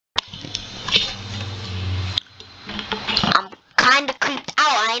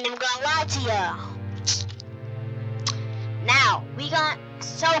I ain't even gonna lie to ya. Now,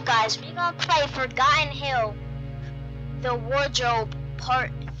 so guys, we gonna play Forgotten Hill, the Wardrobe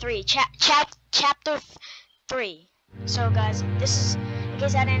Part 3, Chapter 3. So guys, this is, in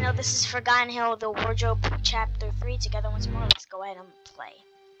case I didn't know, this is Forgotten Hill, the Wardrobe Chapter 3. Together once more, let's go ahead and play.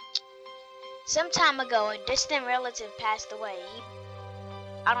 Some time ago, a distant relative passed away.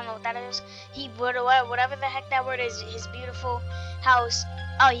 I don't know what that is. Whatever the heck that word is, his beautiful house.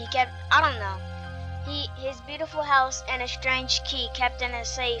 Oh, I don't know. His beautiful house and a strange key kept in a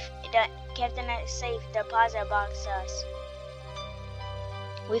safe deposit box us.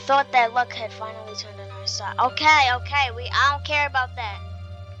 We thought that luck had finally turned on our side. Okay, I don't care about that.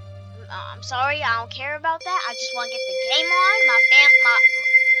 I'm sorry, I don't care about that. I just want to get the game on.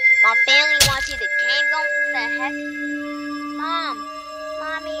 My family wants to see the game go. What the heck?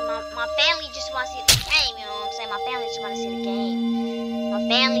 Mommy, my family just wants to see the game, you know what I'm saying? My family just want to see the game. My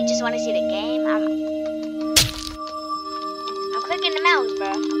family just want to see the game. I'm clicking the mouse, bro.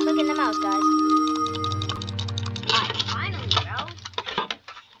 I'm clicking the mouse, guys. Alright, finally, bro.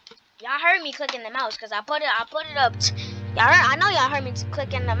 Y'all heard me clicking the mouse because I put it up. I know y'all heard me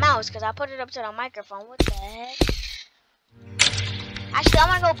clicking the mouse because I put it up to the microphone. What the heck? Actually, I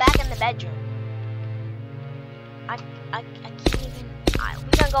want to go back in the bedroom. I can't even.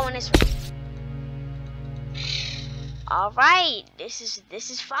 We're gonna go in this room. All right, this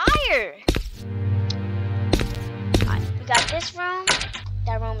is fire. Alright, we got this room.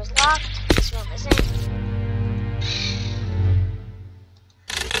 That room is locked. This room isn't.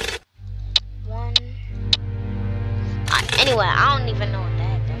 One. Alright, anyway, I don't even know what the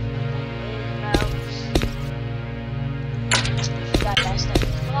heck that is. We got that stuff as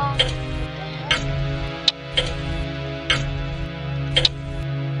well.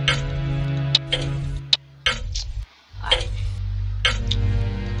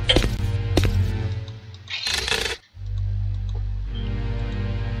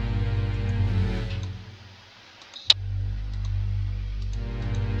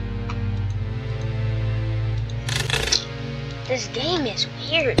 This game is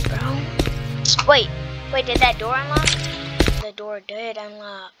weird, bro. Wait, did that door unlock? The door did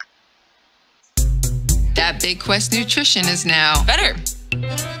unlock. That Big Quest nutrition is now better.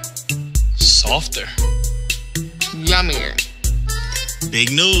 Softer. Yummier.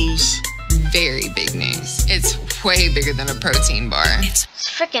 Big news. Very big news. It's way bigger than a protein bar. It's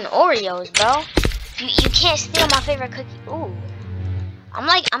freaking Oreos, bro. You can't steal my favorite cookie. Ooh. I'm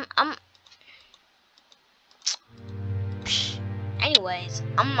anyways,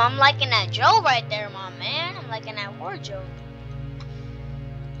 I'm liking that Joe right there, my man. I'm liking that wardrobe.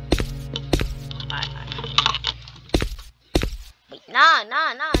 Wait, nah.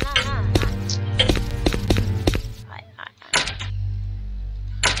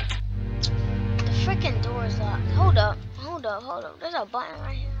 The freaking door is locked. Hold up. There's a button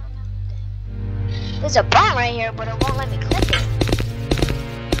right here. There's a button right here, but it won't let me click it.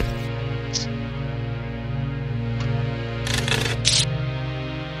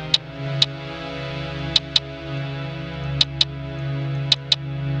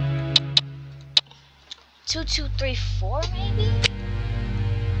 2, 2, 3, 4, maybe?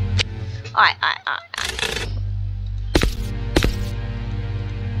 Alright.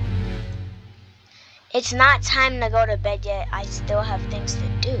 It's not time to go to bed yet. I still have things to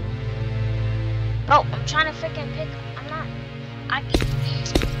do. Bro, I'm trying to freaking pick.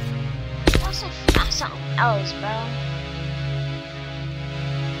 That's something else, bro.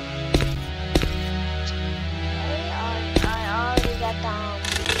 I already got the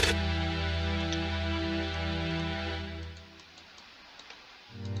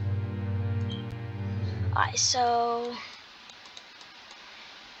Alright, so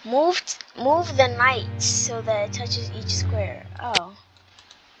move the knight so that it touches each square. Oh.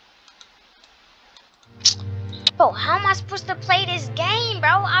 Bro, how am I supposed to play this game, bro?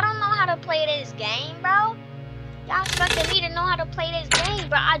 I don't know how to play this game, bro. Y'all expecting me to know how to play this game,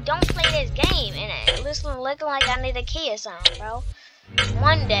 bro. I don't play this game, and it's looking like I need a key or something, bro.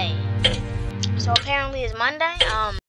 Monday. So apparently it's Monday.